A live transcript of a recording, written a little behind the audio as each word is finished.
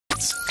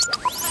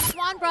Awards.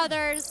 Swon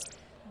Brothers,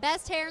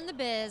 best hair in the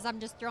biz. I'm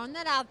just throwing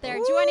that out there.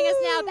 Woo! Joining us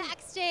now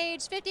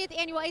backstage, 50th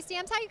Annual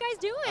ACMs. How you guys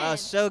doing? Oh,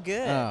 so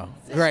good. Oh,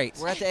 great.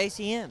 We're at the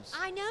ACMs.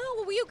 I know.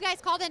 Well, you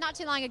guys called in not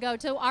too long ago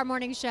to our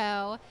morning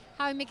show,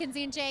 Howie,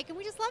 Mackenzie, and Jake, and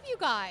we just love you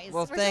guys.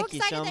 Well, We're thank so you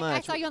excited so that much.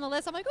 I saw you on the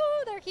list. I'm like,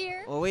 oh, they're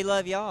here. Well, we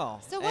love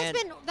y'all. So what's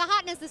been the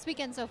hotness this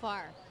weekend so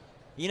far?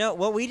 You know,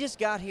 well, we just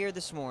got here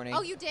this morning.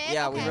 Oh, you did?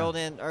 Yeah, Okay. we rolled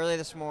in early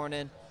this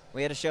morning.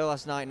 We had a show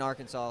last night in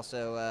Arkansas,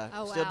 so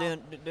still doing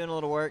a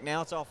little work.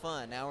 Now it's all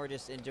fun. Now we're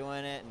just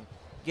enjoying it and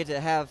get to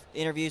have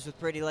interviews with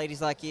pretty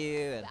ladies like you.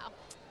 And Wow.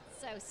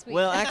 So sweet.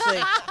 well, No,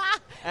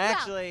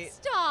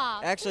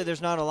 stop. actually,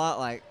 there's not a lot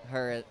like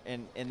her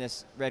in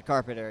this red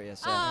carpet area.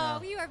 So.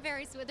 Oh, you are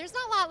very sweet. There's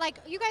not a lot like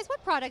you guys.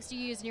 What products do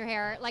you use in your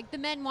hair? Like the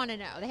men want to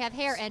know. They have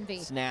hair envy.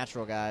 It's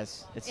natural,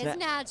 guys. It's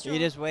natural. You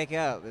just wake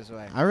up this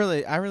way. I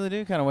really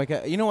do kind of wake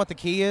up. You know what the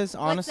key is,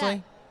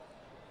 honestly?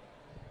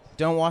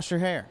 Don't wash your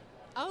hair.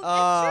 Oh, that's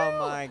Oh, true.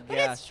 my But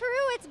gosh. it's true.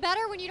 It's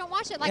better when you don't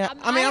wash it. Like, Yeah,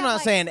 I mean, I'm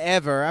not saying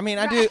ever. I mean,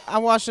 I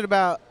wash it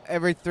about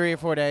every 3 or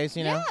 4 days,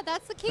 you know? Yeah,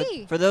 that's the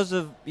key. For those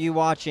of you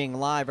watching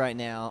live right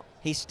now,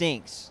 he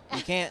stinks.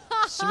 You can't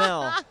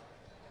smell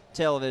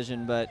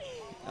television, but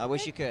I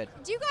wish you could.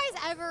 Do you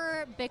guys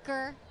ever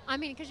bicker? I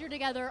mean, because you're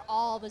together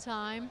all the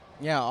time.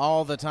 Yeah,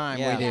 all the time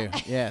Yeah. we do.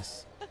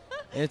 Yes.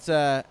 It's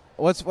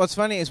what's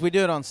funny is we do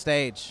it on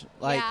stage.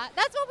 Like, yeah,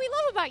 that's what we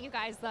love about you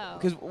guys, though.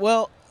 because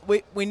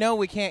we know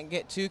we can't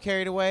get too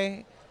carried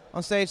away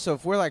on stage. So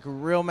if we're like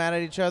real mad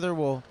at each other,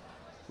 we'll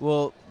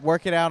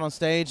work it out on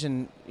stage,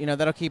 and you know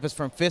that'll keep us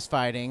from fist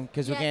fighting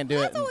because we can't do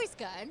it. That's always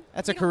good.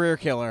 That's a career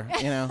killer,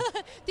 you know.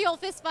 The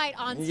old fist fight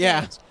on stage.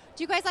 Yeah.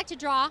 Do you guys like to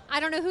draw? I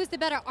don't know who's the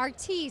better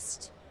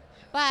artiste,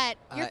 but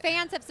your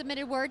fans have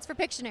submitted words for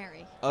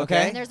Pictionary.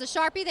 Okay. And there's a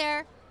Sharpie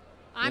there.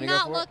 I'm gonna go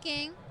not for it?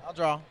 looking. I'll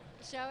draw.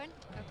 Showing?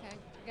 Okay.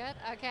 Good.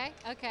 Okay.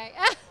 Okay.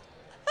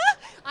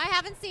 I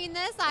haven't seen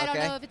this. I don't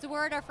Okay. know if it's a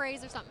word or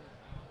phrase or something.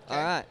 All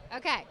right.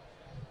 Okay.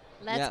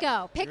 Let's Yeah.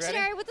 go. You ready?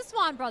 Pictionary with the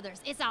Swon Brothers.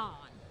 It's on.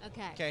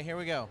 Okay. Okay, here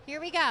we go. Here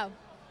we go.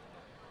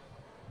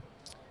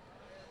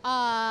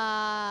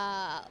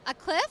 A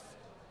cliff?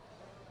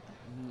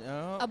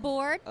 No. A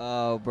board?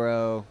 Oh,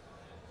 bro.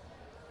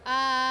 What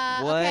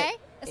Okay.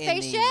 A in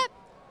spaceship?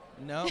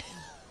 No.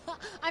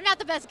 I'm not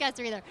the best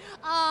guesser either.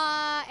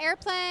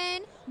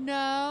 Airplane?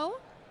 No.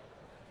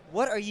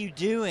 What are you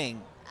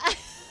doing?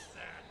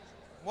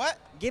 What?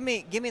 Give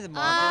me the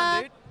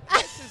marker.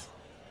 Dude.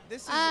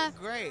 This is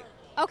great.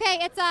 Okay,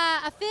 it's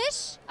a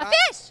fish. A Uh,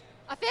 fish.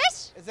 A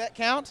fish? Does that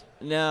count?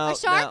 No. A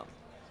shark? No.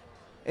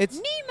 It's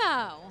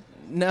Nemo.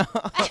 no.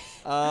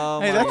 Oh,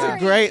 Hey, my that's God.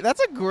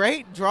 a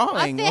great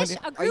drawing. A What fish.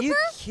 do- A grouper? Are you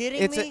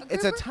kidding It's me?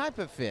 a type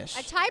of fish.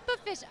 A type of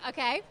fish.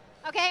 Okay.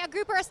 Okay, a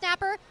grouper, a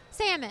snapper,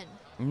 salmon.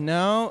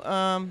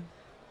 No.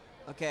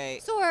 Okay.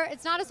 Sword.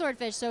 It's not a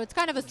swordfish, so it's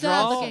kind of a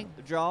Draw looking.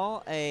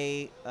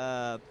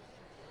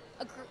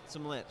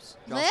 Some lips.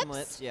 Draw Lips? some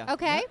lips. Yeah.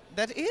 Okay.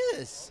 That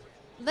is.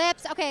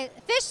 Lips. Okay.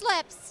 Fish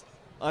lips.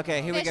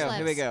 Okay. Here we Fish go. lips.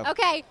 Here we go.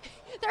 Okay.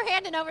 They're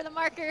handing over the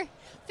marker.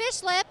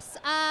 Fish lips.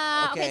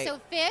 Okay, Okay. so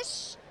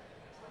fish.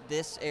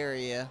 This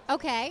area.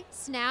 Okay.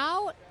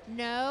 Snout. This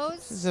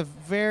Nose. is a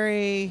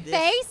very. This-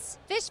 Face.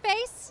 Fish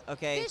face.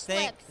 Okay. Fish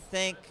think. lips.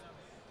 Think.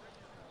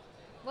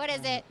 What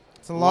is it?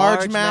 It's a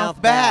largemouth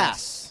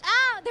bass.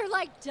 Ah, they're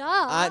like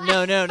duh.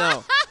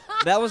 No.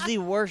 That was the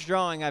worst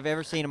drawing I've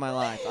ever seen in my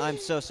life. I'm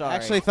so sorry. I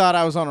actually thought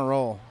I was on a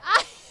roll.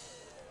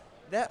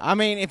 that. I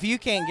mean, if you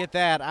can't get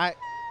that,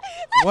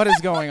 what is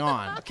going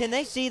on? Can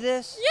they see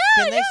this?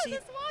 Yeah, Can they yeah, see? the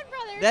Swon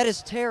Brothers. That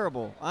is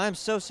terrible. I'm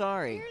so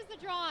sorry. Here's the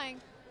drawing.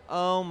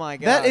 Oh my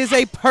God. That is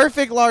a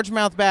perfect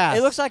largemouth bass.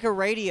 It looks like a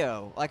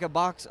radio, like a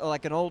box,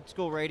 like an old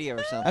school radio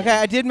or something. Okay,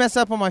 I did mess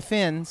up on my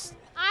fins.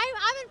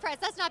 I'm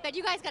impressed. That's not bad.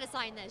 You guys got to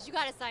sign this. You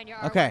got to sign your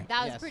artwork. Okay.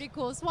 That was Yes. pretty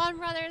cool. Swon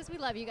Brothers, we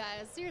love you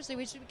guys. Seriously,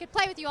 we could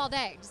play with you all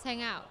day. Just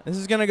hang out. This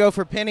is gonna go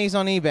for pennies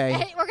on eBay.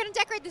 Hey, we're going to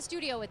decorate the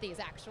studio with these,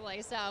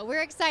 actually. So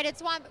we're excited.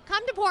 Swon,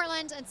 come to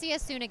Portland and see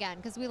us soon again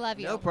because we love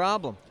you. No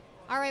problem.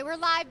 All right, we're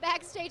live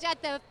backstage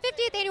at the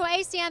 50th Annual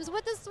ACMs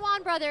with the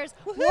Swon Brothers.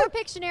 More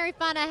Pictionary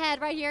fun ahead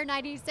right here,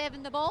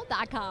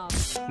 987thebold.com.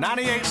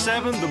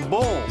 98.7 The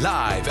Bull.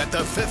 Live at the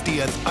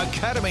 50th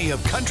Academy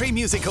of Country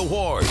Music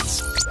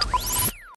Awards.